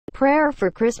Prayer for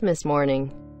Christmas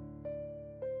morning.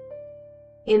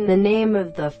 In the name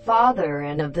of the Father,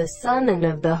 and of the Son, and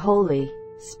of the Holy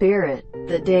Spirit,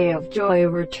 the day of joy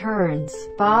returns,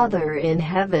 Father in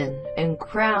heaven, and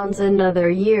crowns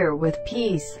another year with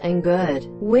peace and good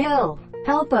will.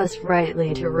 Help us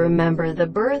rightly to remember the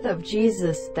birth of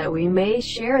Jesus, that we may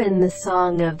share in the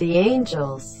song of the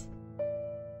angels,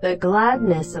 the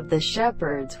gladness of the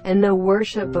shepherds, and the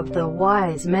worship of the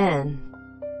wise men.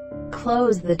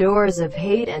 Close the doors of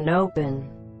hate and open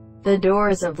the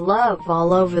doors of love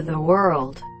all over the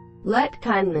world. Let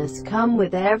kindness come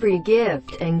with every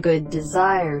gift, and good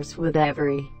desires with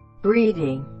every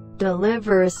greeting.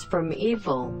 Deliver us from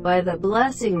evil by the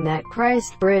blessing that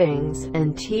Christ brings,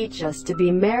 and teach us to be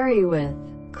merry with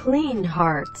clean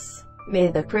hearts. May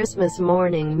the Christmas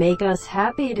morning make us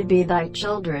happy to be thy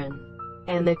children,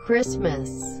 and the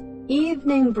Christmas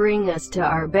evening bring us to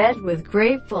our bed with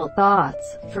grateful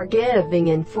thoughts, forgiving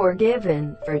and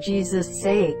forgiven, for Jesus'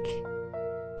 sake.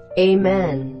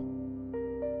 Amen.